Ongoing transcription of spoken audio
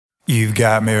You've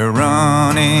got me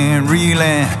running,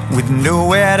 reeling, with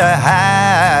nowhere to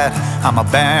hide. I'm a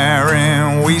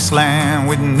barren wasteland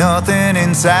with nothing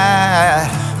inside.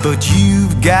 But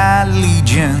you've got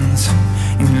legions,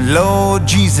 and Lord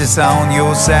Jesus on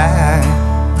your side,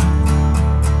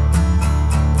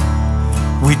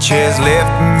 which has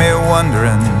left me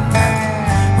wondering,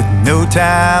 with no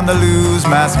time to lose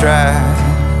my stride.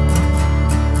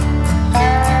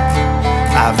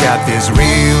 I've got this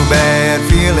real bad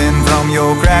feeling from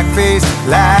your crack-faced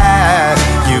lies.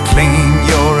 You claim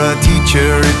you're a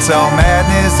teacher, it's all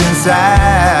madness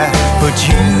inside. But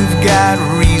you've got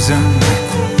reason,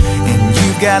 and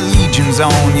you've got legions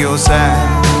on your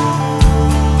side.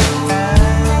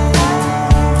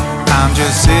 I'm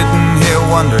just sitting here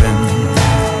wondering,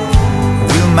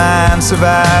 will mine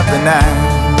survive the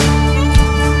night?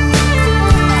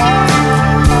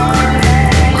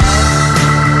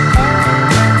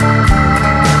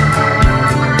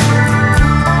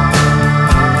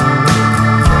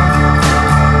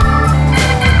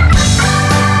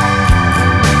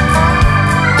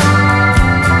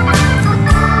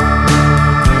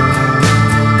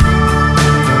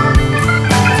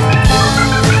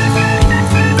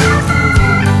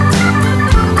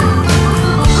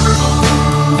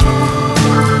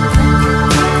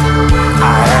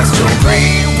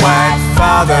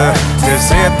 To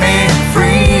set me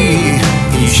free,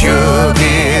 he shook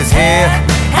his head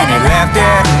and he laughed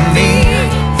at me,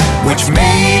 which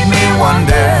made me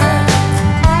wonder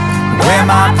where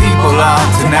my people are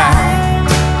tonight.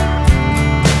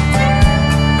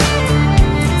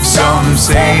 Some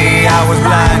say I was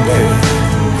blinded,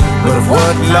 but if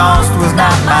what lost was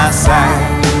not my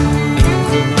sight.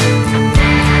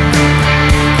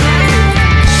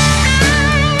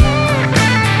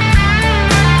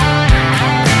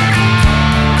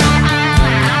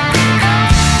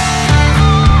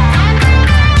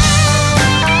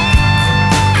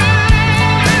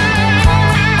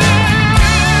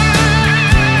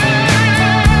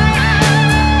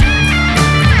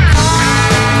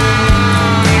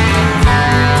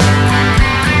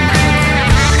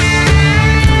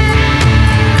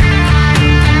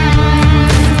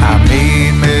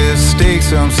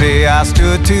 Some say I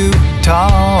stood too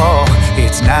tall.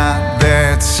 It's not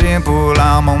that simple,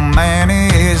 I'm a man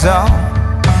is all.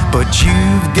 But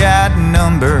you've got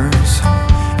numbers,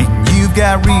 and you've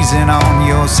got reason on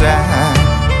your side,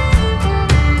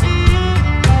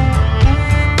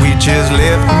 which has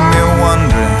left me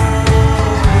wondering,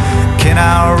 can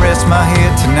I rest my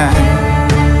head tonight?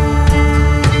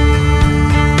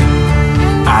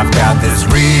 I've got this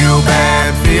real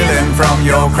bad feeling from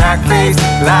your crack-faced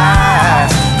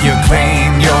lies. You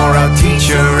claim you're a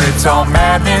teacher, it's all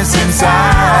madness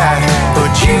inside. But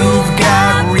you've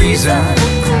got reason,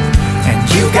 and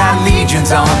you've got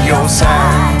legions on your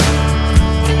side.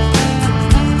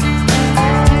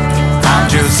 I'm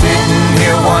just sitting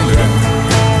here wondering,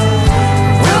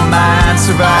 will mine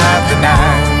survive the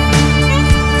night?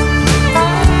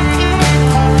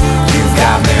 You've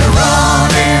got me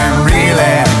running,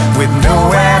 reeling, with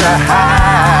nowhere to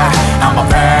hide. I'm a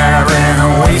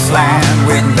barren wasteland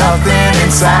with nothing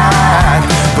inside.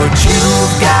 But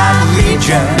you've got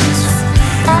legions,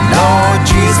 and Lord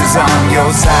Jesus on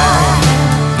your side,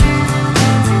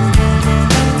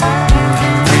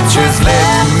 which has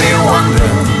left me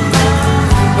wondering,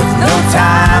 with no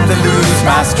time to lose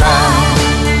my stride.